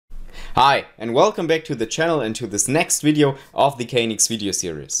Hi, and welcome back to the channel and to this next video of the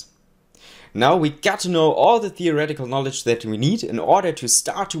KNX-Videoseries. Now we got to know all the theoretical knowledge that we need in order to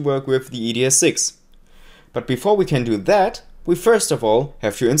start to work with the ETS6. But before we can do that, we first of all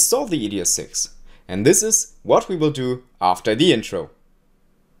have to install the ETS6. And this is what we will do after the intro.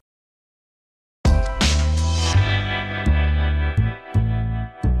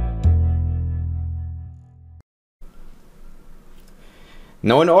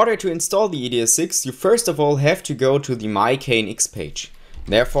 Now in order to install the ETS6, you first of all have to go to the My KNX page.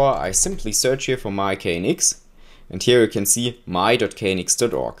 Therefore, I simply search here for My KNX, and here you can see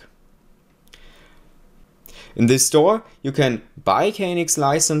my.knx.org. In this store, you can buy KNX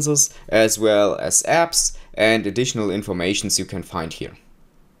licenses as well as apps and additional informations you can find here.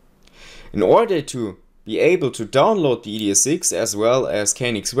 In order to be able to download the ETS6 as well as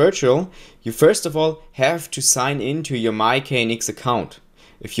KNX-Virtual, you first of all have to sign in to your My KNX account.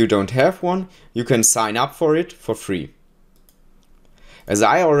 If you don't have one, you can sign up for it for free. As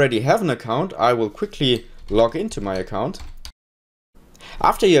I already have an account, I will quickly log into my account.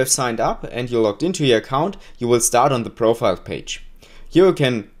 After you have signed up and you logged into your account, you will start on the profile page. Here you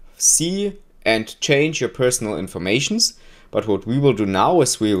can see and change your personal informations, but what we will do now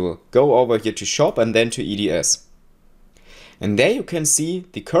is we will go over here to Shop and then to ETS. And there you can see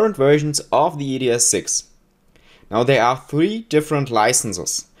the current versions of the ETS6. Now there are three different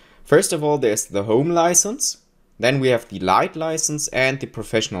licenses. First of all, there's the Home license, then we have the Light license and the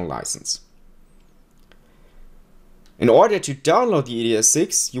Professional license. In order to download the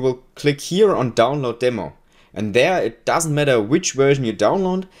ETS6, you will click here on Download Demo. And there it doesn't matter which version you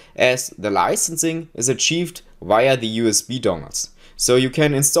download, as the licensing is achieved via the USB dongles. So you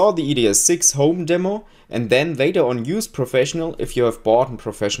can install the ETS6 Home demo and then later on use Professional if you have bought a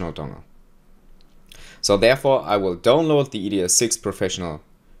Professional dongle. So therefore I will download the ETS6 Professional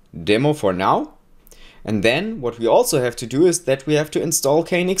demo for now. And then what we also have to do is that we have to install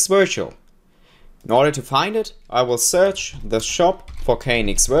KNX-Virtual. In order to find it, I will search the shop for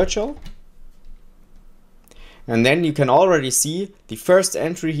KNX-Virtual. And then you can already see the first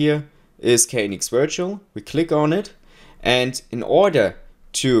entry here is KNX-Virtual. We click on it, and in order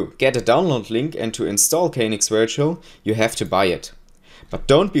to get a download link and to install KNX-Virtual, you have to buy it. But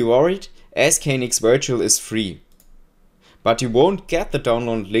don't be worried, as KNX-Virtual is free. But you won't get the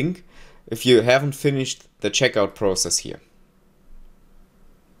download link if you haven't finished the checkout process here.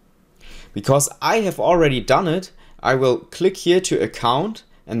 Because I have already done it, I will click here to Account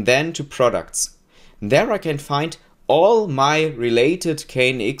and then to Products. There I can find all my related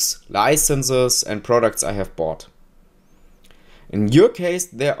KNX licenses and products I have bought. In your case,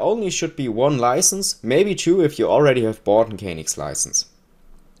 there only should be one license, maybe two if you already have bought a KNX license.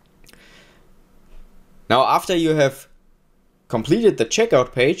 Now after you have completed the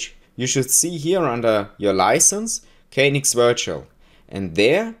checkout page, you should see here under your license KNX-Virtual. And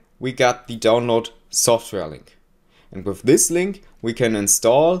there we got the download software link. And with this link we can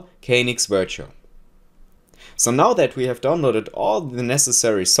install KNX-Virtual. So now that we have downloaded all the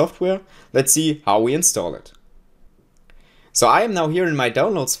necessary software, let's see how we install it. So I am now here in my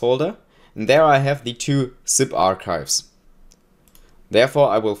Downloads folder, and there I have the two zip archives. Therefore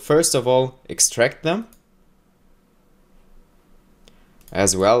I will first of all extract them,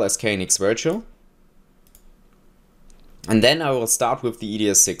 as well as KNX-Virtual. And then I will start with the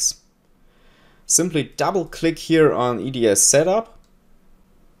ETS6. Simply double click here on ETS Setup,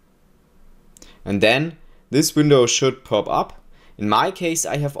 and then this window should pop up. In my case,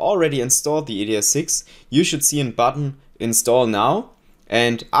 I have already installed the ETS6. You should see a button Install Now,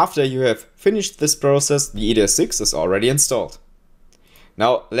 and after you have finished this process, the ETS6 is already installed.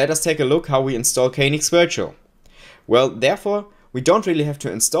 Now let us take a look how we install KNX-Virtual. Well, therefore we don't really have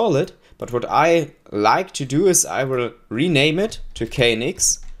to install it, but what I like to do is I will rename it to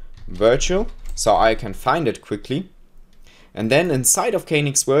KNX-Virtual so I can find it quickly. And then inside of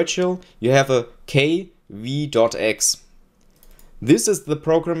KNX-Virtual you have a kv.x. This is the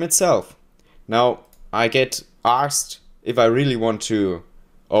program itself. Now I get asked if I really want to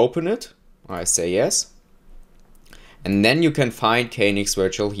open it. I say yes. And then you can find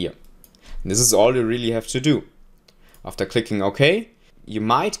KNX-Virtual here. This is all you really have to do. After clicking OK, you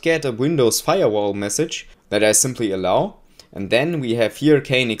might get a Windows firewall message that I simply allow. And then we have here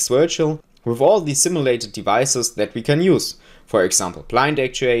KNX-Virtual with all the simulated devices that we can use. For example, blind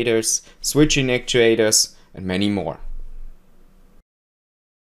actuators, switching actuators, and many more.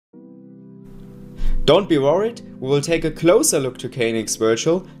 Don't be worried, we will take a closer look to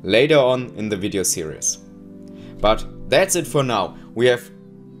KNX-Virtual later on in the video series. But that's it for now. We have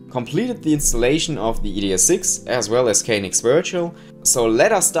completed the installation of the ETS6 as well as KNX-Virtual. So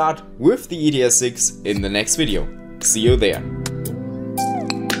let us start with the ETS6 in the next video. See you there.